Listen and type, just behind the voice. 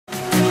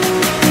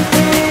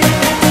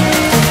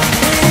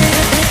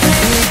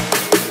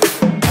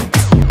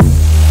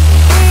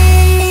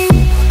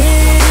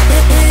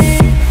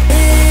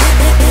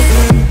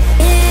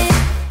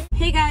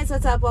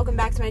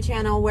my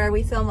channel where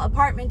we film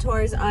apartment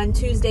tours on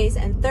Tuesdays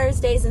and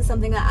Thursdays and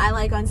something that I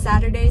like on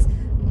Saturdays.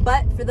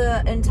 But for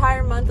the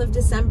entire month of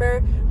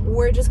December,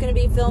 we're just going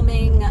to be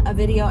filming a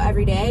video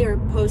every day, or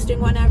posting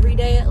one every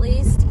day at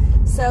least.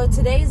 So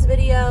today's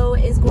video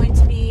is going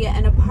to be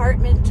an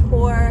apartment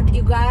tour.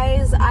 You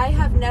guys, I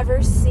have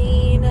never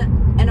seen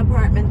an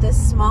apartment this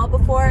small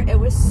before. It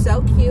was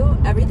so cute.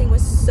 Everything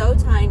was so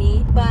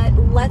tiny. But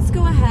let's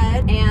go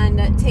ahead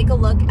and take a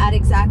look at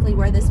exactly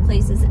where this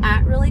place is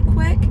at really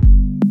quick.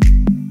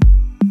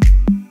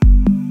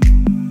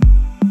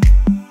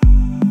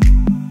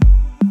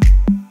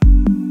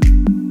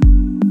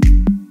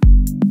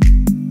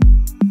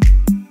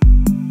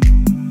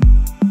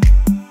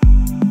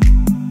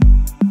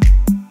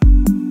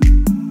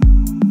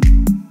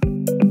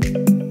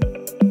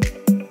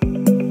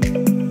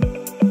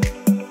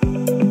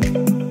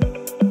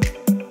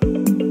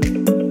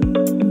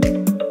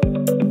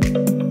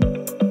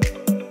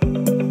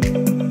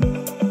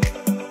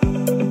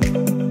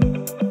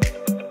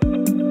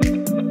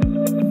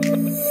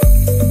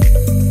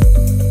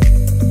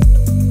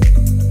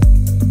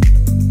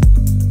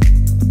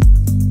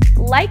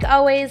 Like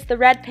always, the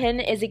red pin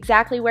is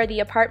exactly where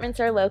the apartments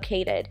are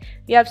located.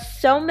 You have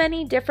so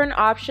many different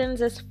options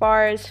as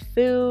far as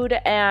food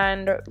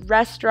and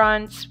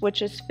restaurants,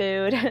 which is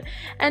food,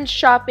 and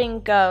shopping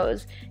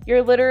goes.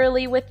 You're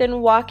literally within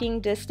walking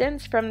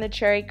distance from the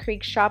Cherry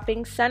Creek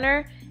Shopping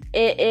Center.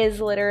 It is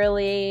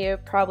literally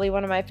probably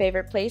one of my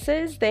favorite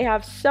places. They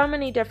have so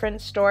many different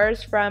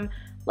stores, from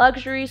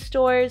luxury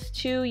stores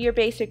to your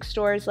basic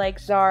stores like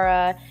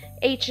Zara,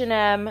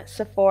 H&M,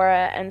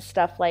 Sephora, and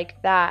stuff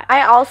like that.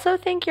 I also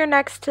think you're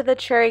next to the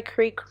Cherry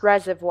Creek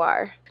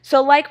Reservoir.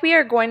 So like we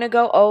are going to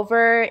go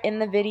over in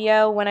the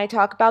video when I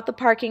talk about the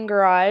parking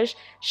garage,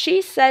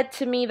 she said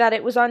to me that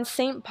it was on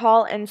St.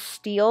 Paul and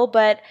Steele,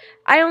 but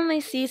I only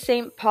see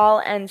St. Paul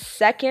and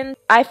 2nd.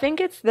 I think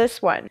it's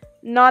this one.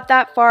 Not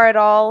that far at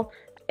all.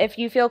 If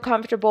you feel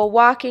comfortable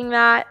walking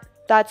that,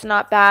 that's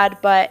not bad,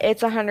 but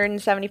it's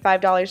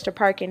 $175 to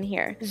park in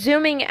here.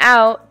 Zooming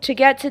out to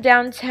get to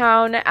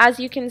downtown, as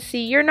you can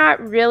see, you're not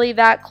really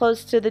that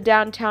close to the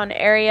downtown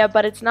area,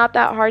 but it's not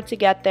that hard to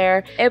get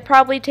there. It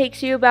probably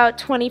takes you about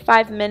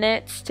 25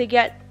 minutes to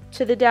get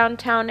to the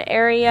downtown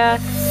area.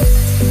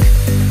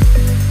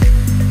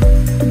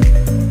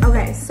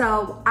 Okay,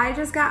 so I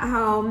just got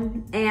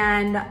home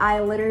and I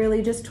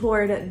literally just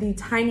toured the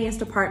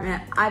tiniest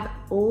apartment I've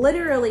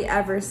literally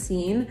ever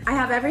seen. I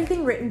have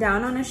everything written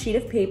down on a sheet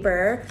of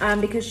paper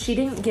because she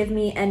didn't give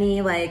me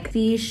any like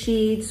fee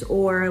sheets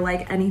or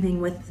like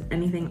anything with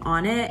anything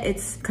on it.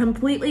 It's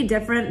completely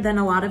different than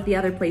a lot of the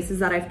other places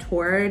that I've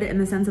toured, in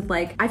the sense of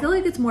like, I feel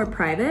like it's more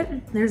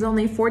private. There's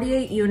only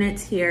 48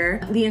 units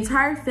here. The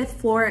entire 5th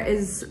floor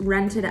is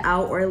rented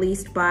out or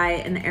leased by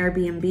an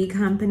Airbnb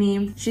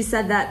company. She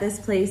said that this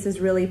place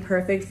is really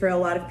perfect for a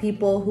lot of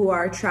people who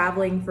are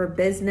traveling for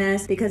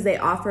business because they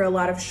offer a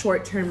lot of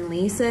short-term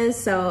leases.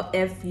 So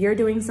if you're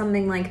doing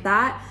something like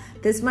that,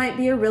 this might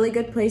be a really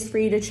good place for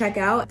you to check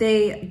out.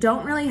 They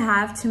don't really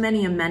have too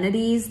many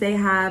amenities. They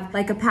have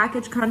like a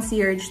package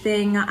concierge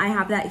thing. I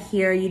have that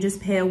here. You just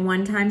pay a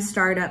one-time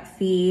startup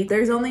fee.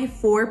 There's only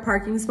 4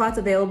 parking spots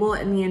available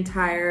in the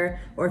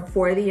entire, or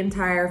for the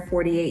entire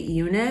 48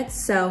 units.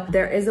 So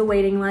there is a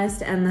waiting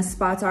list and the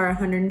spots are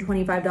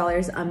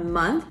 $125 a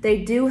month. They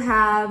do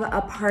have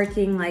a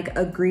parking like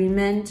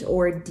agreement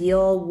or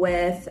deal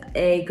with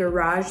a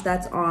garage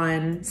that's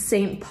on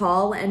St.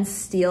 Paul and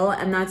Steele,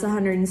 and that's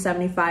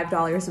 $175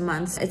 a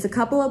month. It's a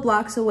couple of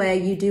blocks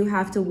away. You do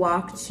have to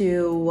walk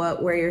to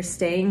where you're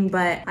staying,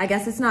 but I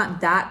guess it's not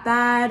that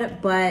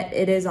bad, but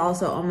it is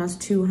also almost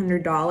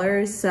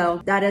 $200.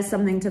 So that is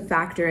something to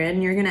factor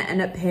in. You're gonna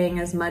end up paying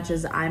as much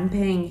as I'm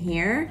paying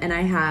here. And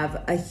I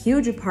have a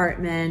huge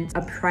apartment,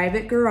 a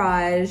private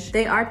garage.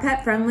 They are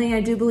pet friendly.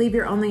 I do believe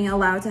you're only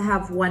allowed to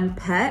have 1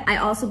 pet. I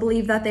also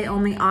believe that they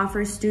only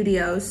offer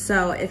studios.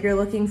 So if you're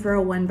looking for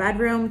a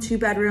 1-bedroom,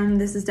 2-bedroom,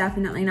 this is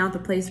definitely not the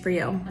place for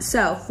you.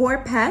 So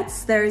for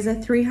pets, there's a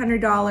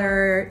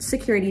 $300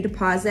 security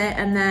deposit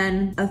and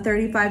then a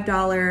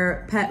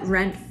 $35 pet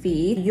rent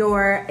fee.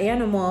 Your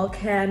animal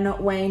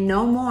can weigh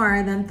no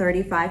more than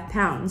 35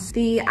 pounds.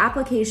 The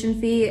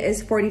application fee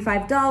is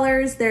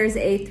 $45. There's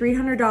a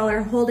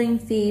 $300 holding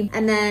fee,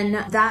 and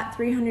then that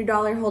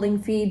 $300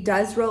 holding fee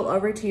does roll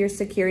over to your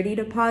security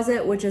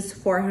deposit, which is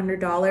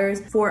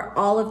 $400 for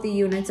all of the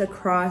units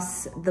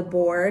across the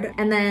board.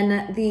 And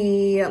then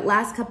the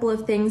last couple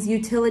of things,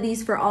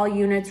 utilities for all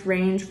units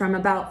range from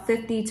about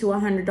 $50 to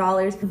 $100.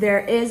 There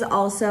is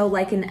also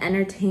like an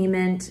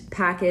entertainment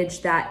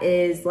package that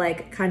is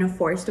like kind of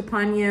forced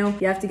upon you.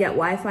 You have to get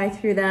Wi-Fi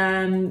through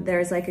them.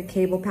 There's like a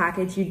cable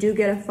package. You do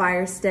get a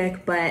Fire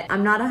Stick, but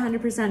I'm not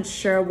 100%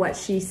 sure what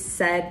she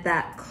said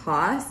that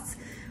costs.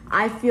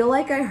 I feel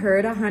like I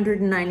heard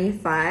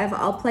 $195.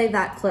 I'll play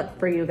that clip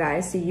for you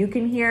guys so you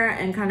can hear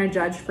and kind of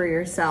judge for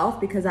yourself,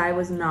 because I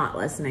was not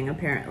listening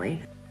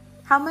apparently.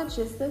 How much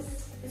is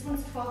this? This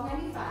one's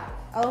 $12.95.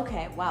 Oh,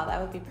 okay, wow, that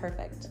would be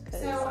perfect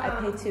because I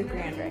pay $2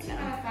 grand right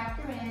now.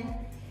 Factor in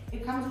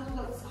It comes with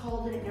what's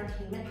called an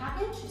entertainment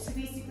package. So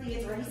basically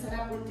it's already set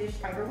up with dish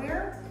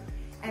fiberware.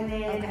 And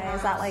then- Okay,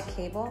 is that like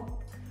cable?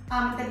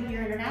 That'd be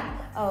your internet.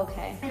 Oh,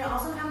 okay. And it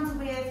also comes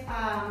with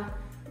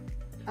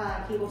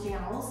cable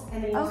channels.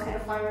 And then you also get a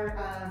fire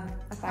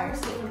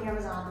stick from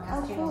Amazon that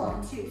has channels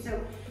on it too. So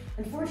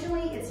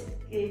unfortunately,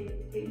 you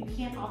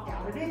can't opt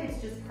out of it. It's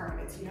just part of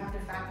it. So you have to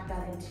factor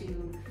that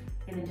into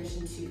in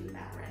addition to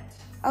that rent.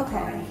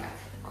 Okay.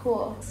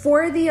 Cool.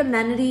 For the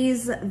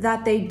amenities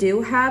that they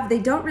do have, they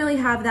don't really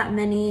have that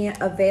many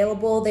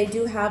available. They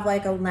do have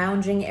like a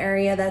lounging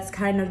area that's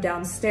kind of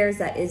downstairs.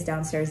 That is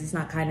downstairs. It's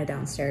not kind of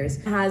downstairs.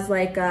 It has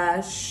like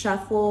a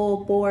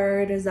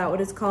shuffleboard. Is that what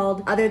it's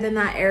called? Other than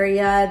that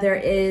area, there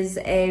is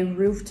a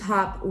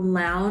rooftop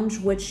lounge,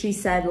 which she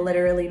said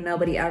literally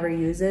nobody ever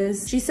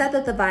uses. She said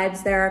that the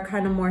vibes there are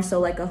kind of more so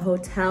like a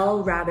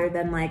hotel rather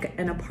than like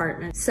an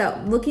apartment. So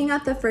looking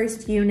at the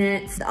first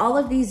units, all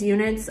of these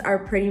units are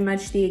pretty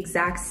much the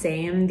exact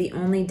same. The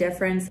only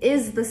difference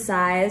is the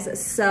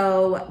size.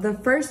 So the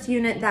first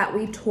unit that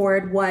we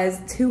toured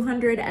was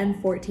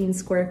 214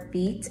 square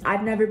feet.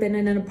 I've never been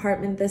in an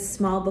apartment this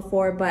small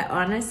before, but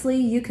honestly,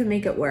 you can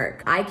make it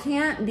work. I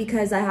can't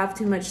because I have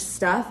too much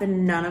stuff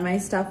and none of my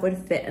stuff would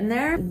fit in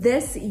there.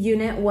 This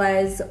unit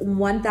was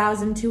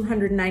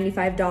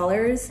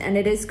 $1,295 and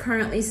it is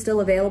currently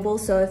still available.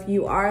 So if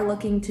you are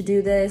looking to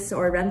do this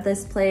or rent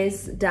this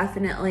place,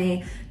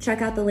 definitely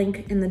check out the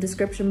link in the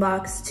description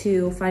box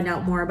to find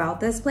out more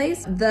about this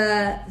place.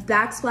 The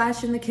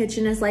backsplash in the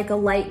kitchen is like a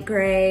light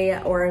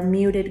gray or a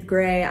muted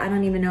gray. I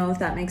don't even know if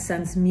that makes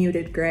sense,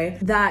 muted gray.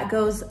 That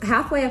goes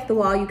halfway up the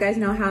wall. You guys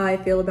know how I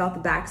feel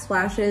about the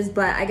backsplashes,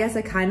 but I guess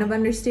I kind of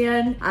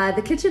understand.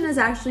 The kitchen is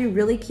actually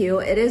really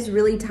cute. It is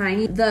really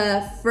tiny.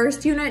 The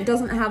first unit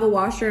doesn't have a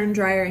washer and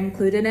dryer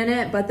included in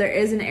it, but there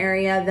is an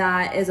area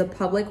that is a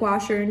public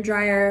washer and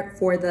dryer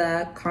for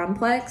the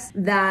complex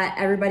that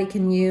everybody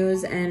can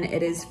use and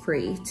it is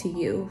free to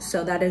you.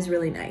 So that is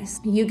really nice.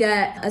 You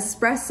get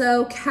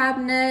espresso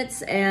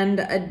cabinets and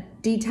a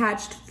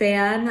detached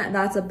fan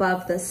that's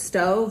above the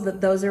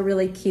stove. Those are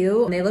really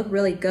cute. They look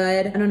really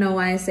good. I don't know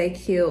why I say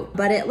cute,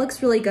 but it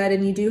looks really good.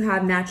 And you do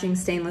have matching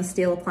stainless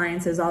steel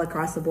appliances all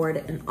across the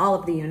board in all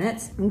of the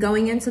units.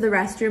 Going into the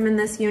restroom in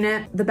this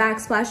unit, the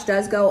backsplash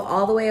does go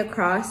all the way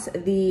across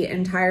the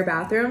entire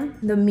bathroom.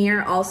 The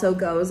mirror also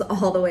goes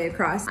all the way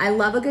across. I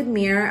love a good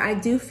mirror. I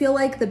do feel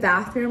like the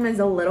bathroom is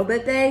a little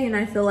bit big and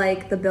I feel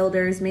like the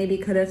builders maybe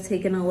could have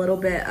taken a little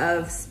bit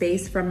of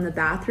space from the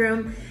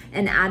bathroom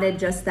and added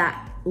just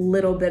that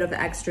little bit of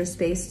extra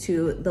space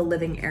to the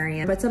living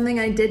area. But something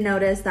I did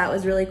notice that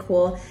was really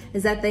cool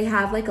is that they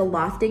have like a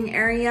lofting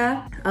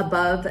area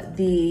above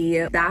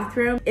the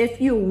bathroom. If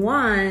you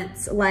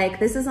want, like,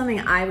 this is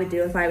something I would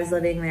do if I was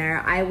living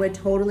there. I would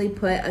totally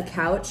put a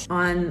couch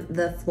on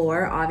the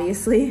floor,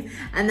 obviously,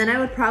 and then I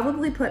would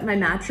probably put my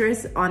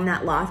mattress on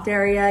that loft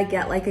area,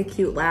 get like a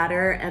cute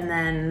ladder, and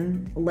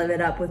then live it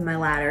up with my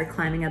ladder,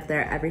 climbing up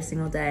there every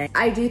single day.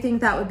 I do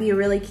think that would be a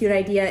really cute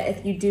idea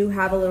if you do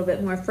have a little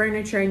bit more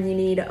furniture and you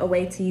need a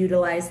way to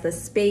utilize the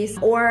space,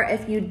 or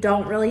if you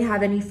don't really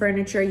have any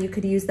furniture, you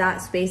could use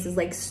that space as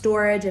like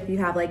storage if you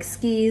have like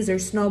skis or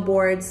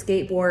snowboards,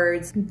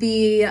 skateboards.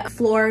 The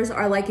floors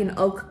are like an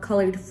oak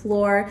colored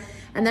floor.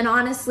 And then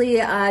honestly,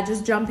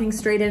 just jumping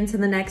straight into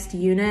the next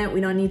unit,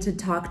 we don't need to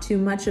talk too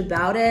much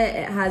about it.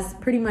 It has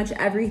pretty much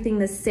everything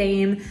the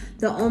same.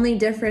 The only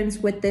difference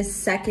with this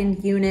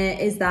second unit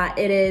is that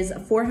it is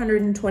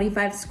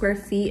 425 square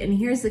feet. And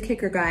here's the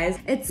kicker, guys.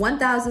 It's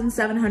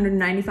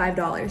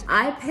 $1,795.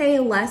 I pay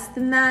less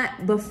than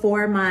that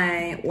before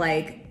my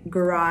like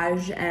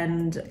garage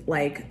and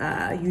like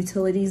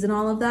utilities and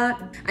all of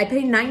that. I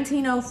pay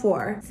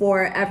 $1,904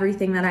 for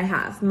everything that I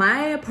have.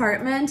 My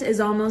apartment is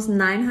almost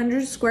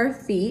 900 square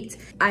feet.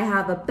 I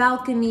have a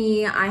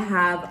balcony, I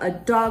have a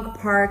dog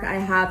park, I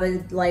have a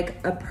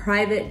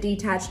private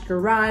detached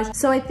garage.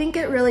 So I think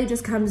it really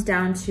just comes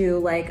down to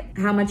like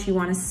how much you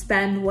want to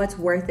spend, what's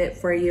worth it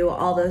for you,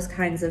 all those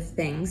kinds of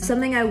things.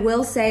 Something I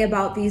will say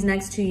about these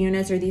next two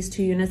units, or these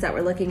two units that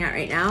we're looking at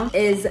right now,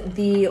 is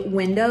the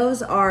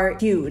windows are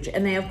huge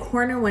and they have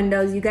corner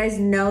windows. You guys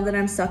know that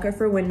I'm a sucker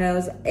for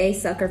windows.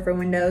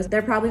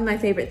 They're probably my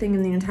favorite thing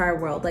in the entire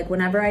world. Like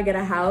whenever I get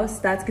a house,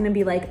 that's gonna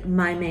be like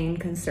my main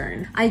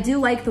concern. I do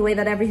like the way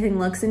that everything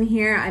looks in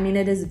here. I mean,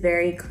 it is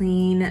very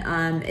clean.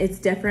 It's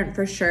different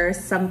for sure.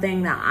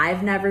 Something that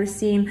I've never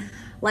seen.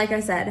 Like I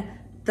said,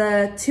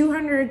 the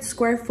 200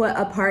 square foot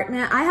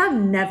apartment, I have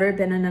never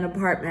been in an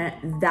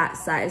apartment that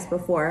size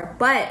before,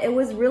 but it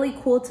was really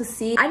cool to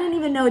see. I didn't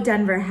even know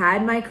Denver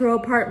had micro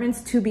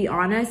apartments, to be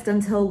honest,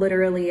 until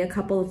literally a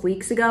couple of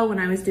weeks ago when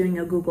I was doing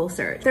a Google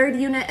search. Third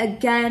unit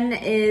again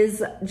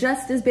is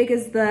just as big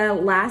as the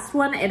last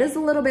one. It is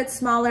a little bit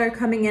smaller,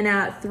 coming in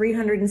at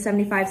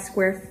 375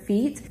 square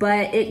feet,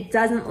 but it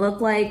doesn't look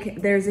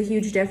like there's a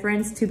huge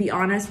difference, to be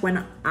honest,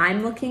 when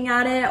I'm looking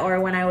at it or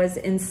when I was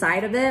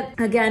inside of it.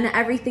 Again,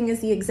 everything is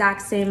the the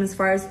exact same as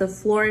far as the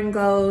flooring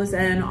goes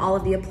and all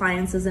of the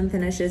appliances and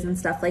finishes and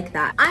stuff like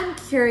that. I'm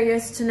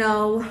curious to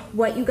know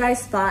what you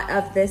guys thought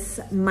of this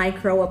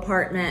micro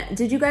apartment.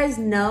 Did you guys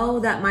know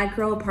that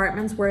micro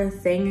apartments were a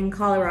thing in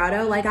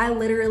Colorado? Like, I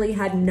literally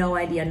had no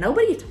idea.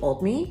 Nobody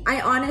told me.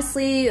 I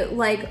honestly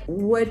like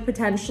would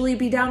potentially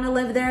be down to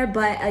live there,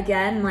 but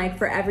again, like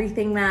for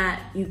everything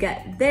that you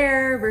get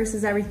there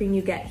versus everything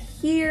you get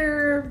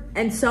here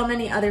and so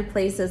many other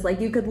places, like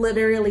you could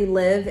literally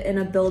live in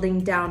a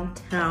building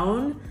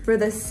downtown for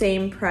the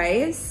same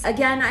price.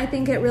 Again, I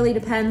think it really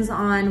depends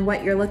on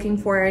what you're looking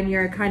for and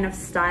your kind of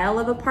style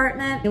of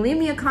apartment. Leave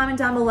me a comment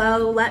down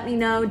below. Let me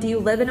know, do you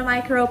live in a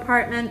micro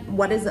apartment?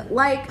 What is it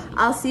like?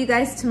 I'll see you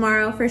guys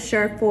tomorrow for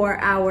sure for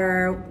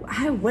our,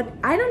 I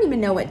don't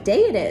even know what day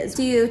it is.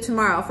 See you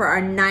tomorrow for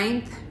our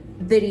 9th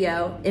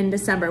video in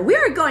December. We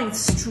are going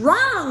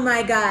strong,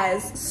 my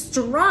guys.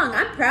 Strong.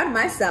 I'm proud of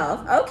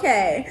myself.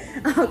 Okay,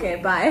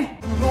 bye.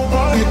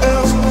 Nobody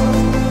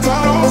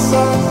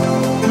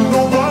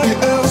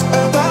else.